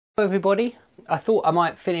everybody. I thought I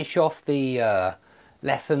might finish off the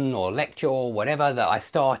lesson or lecture or whatever that I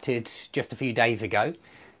started just a few days ago,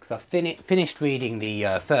 because I finished reading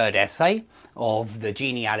the third essay of the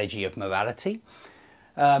genealogy of morality,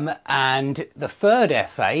 and the third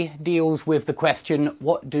essay deals with the question,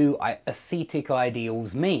 what do ascetic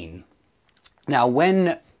ideals mean? Now,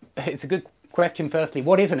 it's a good question. Firstly,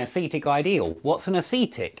 what is an ascetic ideal? What's an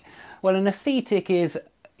ascetic? Well, an ascetic is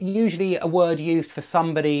usually a word used for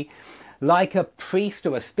somebody like a priest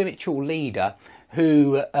or a spiritual leader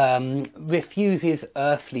who refuses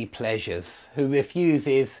earthly pleasures, who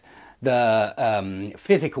refuses the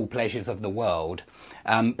physical pleasures of the world,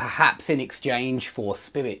 perhaps in exchange for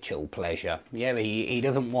spiritual pleasure. Yeah, he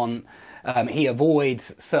doesn't want, he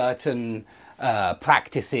avoids certain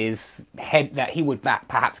practices that he would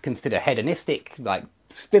perhaps consider hedonistic, like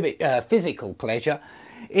physical pleasure,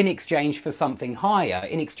 in exchange for something higher,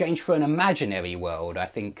 in exchange for an imaginary world, I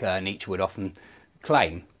think Nietzsche would often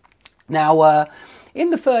claim. Now,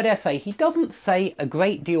 in the third essay, he doesn't say a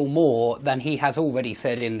great deal more than he has already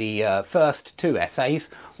said in the first two essays,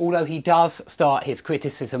 although he does start his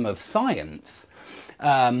criticism of science.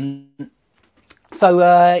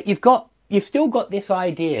 So you've still got this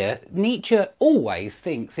idea. Nietzsche always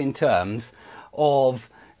thinks in terms of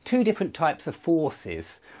two different types of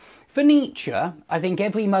forces. For Nietzsche, I think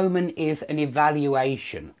every moment is an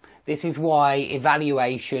evaluation. This is why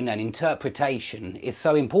evaluation and interpretation is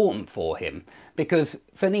so important for him, because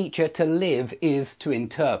for Nietzsche, to live is to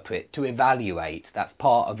interpret, to evaluate. That's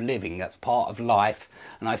part of living, that's part of life,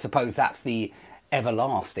 and I suppose that's the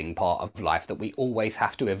everlasting part of life, that we always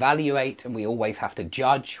have to evaluate and we always have to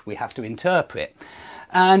judge, we have to interpret.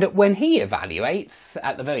 And when he evaluates,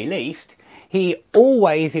 at the very least, he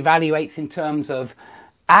always evaluates in terms of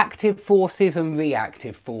active forces and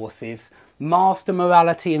reactive forces, master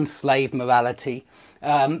morality and slave morality,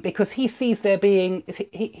 because he sees there being,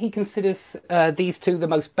 he considers these two the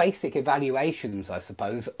most basic evaluations, I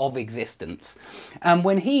suppose, of existence. And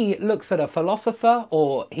when he looks at a philosopher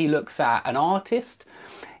or he looks at an artist,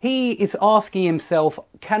 he is asking himself,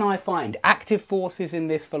 can I find active forces in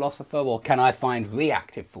this philosopher or can I find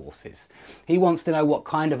reactive forces? He wants to know what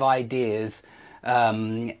kind of ideas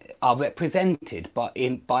are represented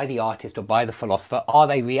by the artist or by the philosopher. Are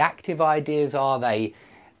they reactive ideas? Are they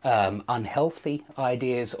unhealthy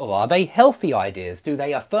ideas? Or are they healthy ideas? Do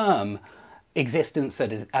they affirm existence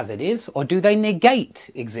as it is? Or do they negate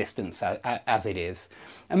existence as it is?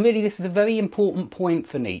 And really, this is a very important point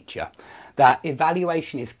for Nietzsche, that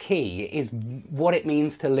evaluation is key, is what it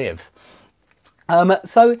means to live.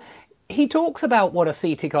 So he talks about what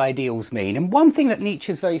ascetic ideals mean, and one thing that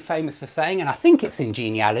Nietzsche is very famous for saying, and I think it's in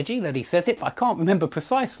Genealogy that he says it, but I can't remember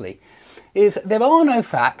precisely, is there are no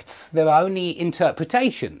facts, there are only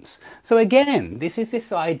interpretations. So again, this is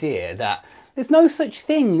this idea that there's no such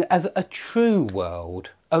thing as a true world,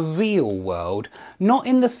 a real world, not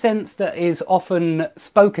in the sense that is often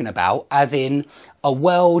spoken about, as in a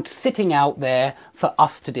world sitting out there for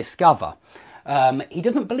us to discover. He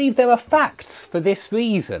doesn't believe there are facts for this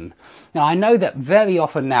reason. Now, I know that very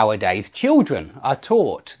often nowadays children are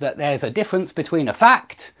taught that there's a difference between a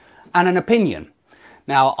fact and an opinion.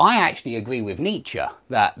 Now, I actually agree with Nietzsche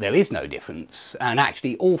that there is no difference, and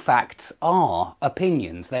actually all facts are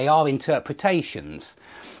opinions, they are interpretations.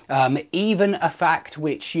 Even a fact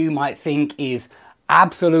which you might think is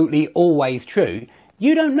absolutely always true,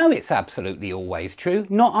 you don't know it's absolutely always true,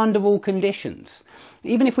 not under all conditions.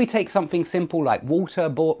 Even if we take something simple like water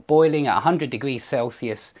boiling at 100 degrees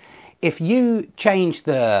Celsius, if you change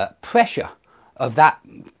the pressure of that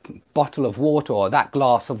bottle of water or that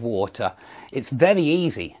glass of water, it's very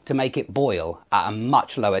easy to make it boil at a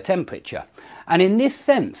much lower temperature. And in this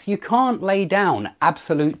sense, you can't lay down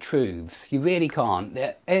absolute truths. You really can't.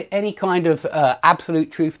 Any kind of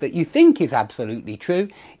absolute truth that you think is absolutely true,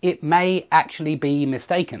 it may actually be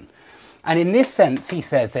mistaken. And in this sense, he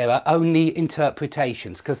says there are only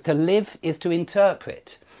interpretations, because to live is to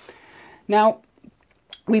interpret. Now,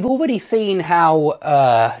 we've already seen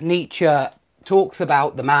how Nietzsche talks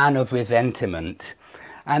about the man of resentment.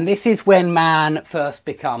 And this is when man first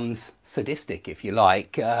becomes sadistic, if you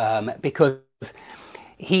like, because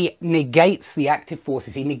he negates the active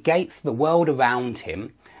forces, he negates the world around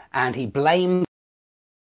him, and he blames